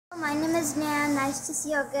My name is Nan. Nice to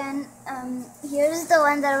see you again. Here's the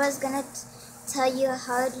one that I was gonna tell you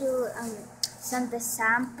how to some of the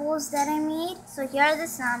samples that I made. So here are the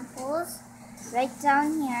samples, right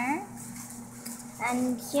down here.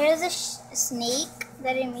 And here's a snake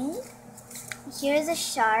that I made. Here's a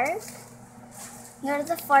shark. Here's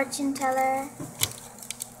the fortune teller.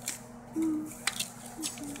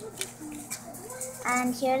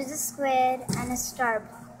 And here's a squid and a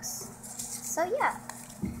Starbucks. So yeah.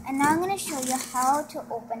 And now I'm going to show you how to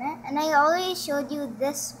open it. And I already showed you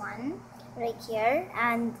this one right here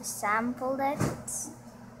and sampled it.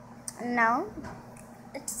 And now,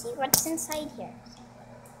 let's see what's inside here.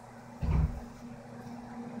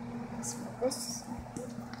 Let's put this.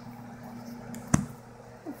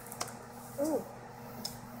 Ooh.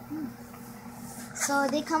 So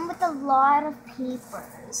they come with a lot of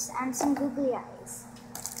papers and some googly eyes.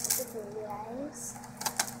 The googly eyes.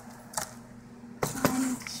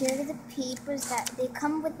 And here are the papers that they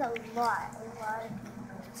come with a lot of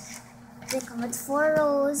papers. They come with 4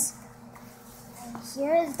 rows. And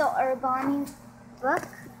here is the origami book.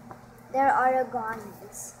 They're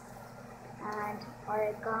origamis. And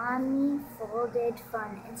origami folded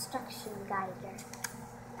fun instruction guide.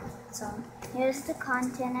 So here's the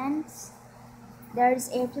contents. There's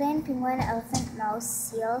airplane, penguin, elephant, mouse,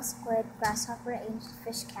 seal, squid, grasshopper,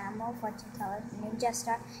 angelfish, camel, fortune teller, ninja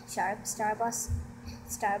star, shark, starbucks,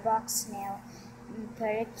 snail,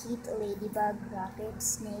 parakeet, ladybug, rocket,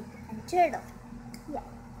 snake, and turtle. Yeah.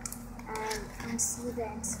 And you can see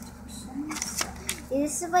the instructions.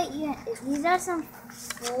 This is what these are some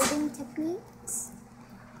folding techniques.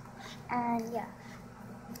 And yeah.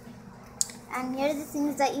 And here are the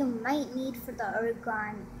things that you might need for the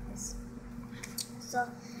origamis. So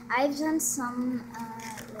I've done some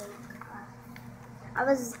I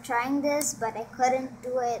was trying this, but I couldn't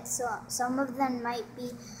do it. So some of them might be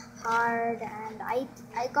hard, and I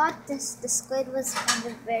got this. The squid was kind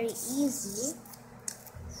of very easy.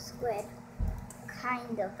 Squid,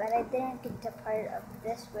 kind of, but I didn't get the part of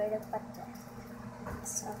this where to put it.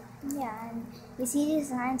 So yeah, and you see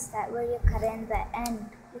these lines that where you cut in the end.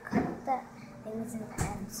 You cut the things in the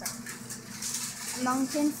end. So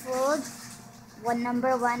mountain fold.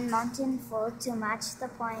 Number 1 mountain fold to match the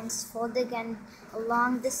points. Fold again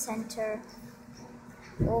along the center.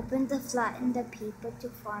 Open the flatten the paper to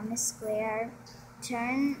form a square.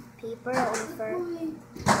 Turn paper over.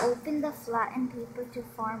 Open the flattened paper to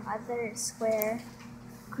form other square.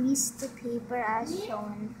 Crease the paper as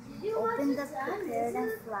shown. Open the prepared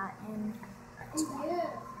and flattened,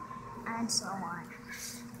 and so on.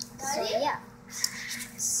 So yeah.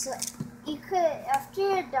 So you could, after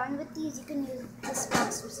you're done with these, you can use this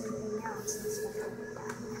box for something else and stuff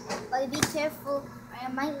like that. But be careful, or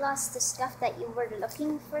you might lost the stuff that you were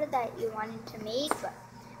looking for that you wanted to make, but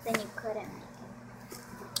then you couldn't make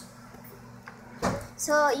it.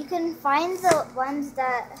 So you can find the ones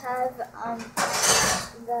that have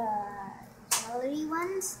the jewelry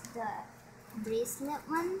ones, the bracelet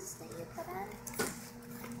ones that you put on,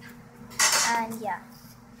 and yeah.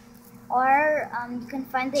 Or you can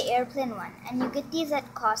find the airplane one, and you get these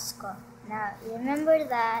at Costco. Now remember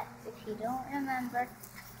that if you don't remember,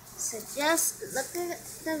 so just look at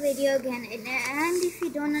the video again, and if you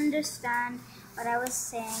don't understand what I was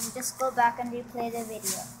saying, just go back and replay the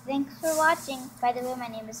video. Thanks for watching. By the way, my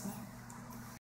name is Nan.